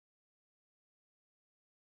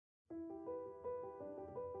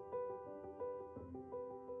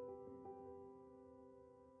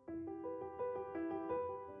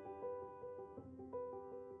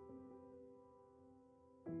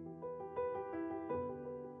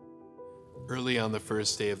Early on the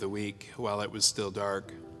first day of the week, while it was still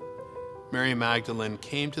dark, Mary Magdalene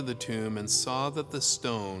came to the tomb and saw that the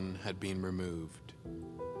stone had been removed.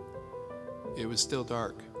 It was still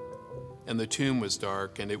dark, and the tomb was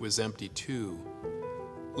dark, and it was empty too,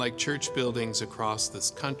 like church buildings across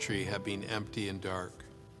this country have been empty and dark.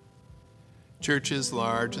 Churches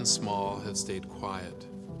large and small have stayed quiet.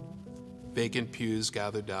 Vacant pews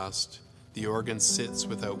gather dust, the organ sits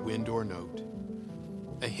without wind or note.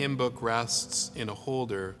 A hymn book rests in a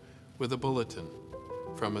holder with a bulletin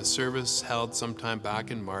from a service held sometime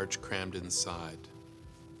back in March crammed inside.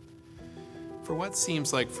 For what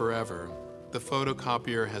seems like forever, the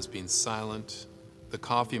photocopier has been silent, the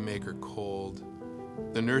coffee maker cold,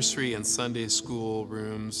 the nursery and Sunday school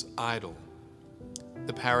rooms idle,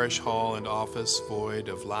 the parish hall and office void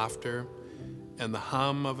of laughter, and the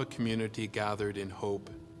hum of a community gathered in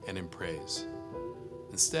hope and in praise.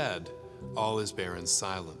 Instead, all is bare and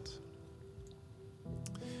silent.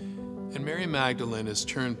 And Mary Magdalene is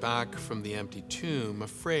turned back from the empty tomb,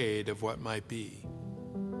 afraid of what might be.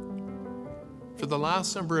 For the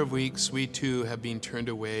last number of weeks, we too have been turned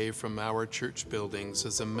away from our church buildings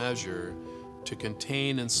as a measure to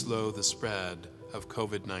contain and slow the spread of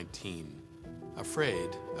COVID-19, afraid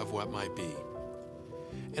of what might be.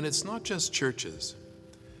 And it's not just churches,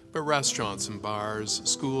 but restaurants and bars,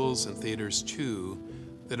 schools and theaters too,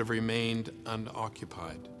 that have remained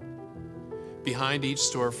unoccupied. Behind each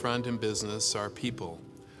storefront and business are people,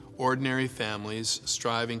 ordinary families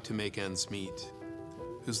striving to make ends meet,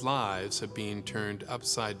 whose lives have been turned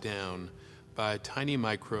upside down by a tiny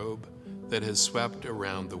microbe that has swept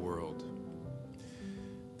around the world.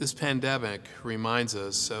 This pandemic reminds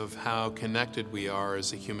us of how connected we are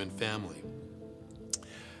as a human family,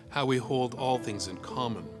 how we hold all things in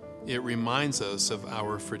common. It reminds us of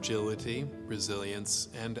our fragility, resilience,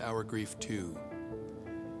 and our grief too.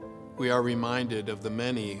 We are reminded of the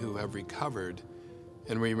many who have recovered,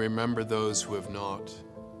 and we remember those who have not,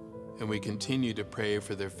 and we continue to pray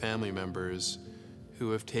for their family members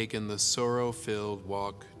who have taken the sorrow-filled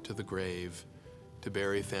walk to the grave to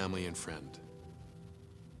bury family and friend.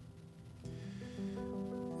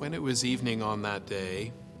 When it was evening on that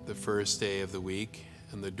day, the first day of the week,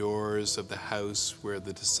 and the doors of the house where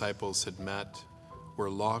the disciples had met were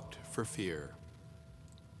locked for fear.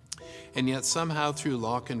 And yet somehow through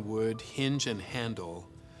lock and wood, hinge and handle,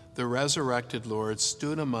 the resurrected Lord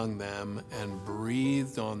stood among them and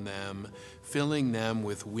breathed on them, filling them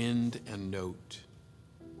with wind and note.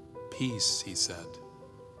 Peace, he said.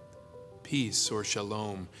 Peace, or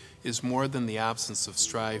shalom, is more than the absence of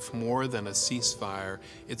strife, more than a ceasefire.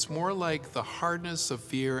 It's more like the hardness of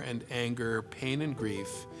fear and anger, pain and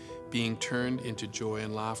grief being turned into joy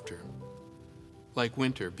and laughter, like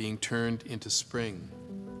winter being turned into spring,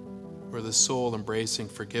 or the soul embracing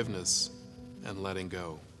forgiveness and letting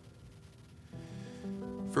go.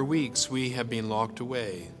 For weeks, we have been locked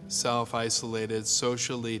away, self-isolated,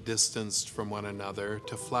 socially distanced from one another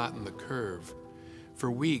to flatten the curve. For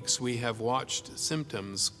weeks, we have watched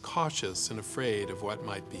symptoms, cautious and afraid of what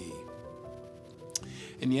might be.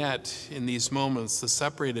 And yet, in these moments, the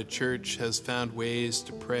separated church has found ways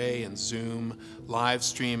to pray and Zoom, live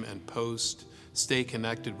stream and post, stay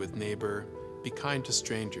connected with neighbor, be kind to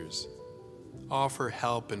strangers, offer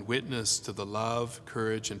help and witness to the love,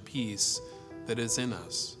 courage, and peace that is in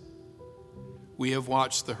us. We have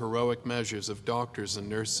watched the heroic measures of doctors and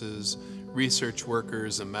nurses, research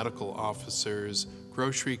workers and medical officers,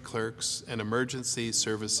 grocery clerks and emergency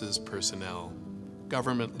services personnel,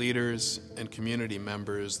 government leaders and community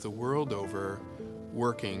members the world over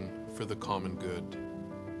working for the common good,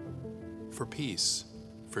 for peace,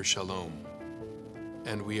 for shalom,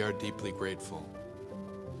 and we are deeply grateful.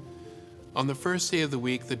 On the first day of the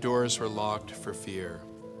week, the doors were locked for fear,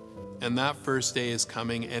 and that first day is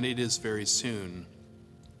coming, and it is very soon,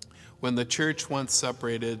 when the church, once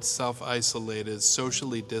separated, self-isolated,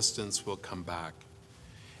 socially distanced, will come back.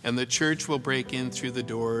 And the church will break in through the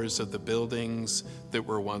doors of the buildings that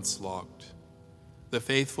were once locked. The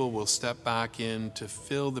faithful will step back in to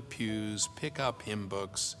fill the pews, pick up hymn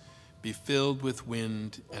books, be filled with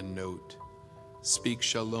wind and note, speak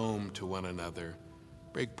shalom to one another,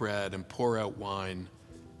 break bread and pour out wine,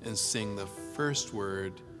 and sing the first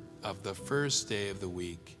word of the first day of the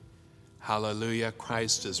week. Hallelujah,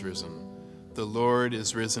 Christ is risen. The Lord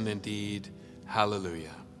is risen indeed.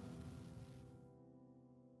 Hallelujah.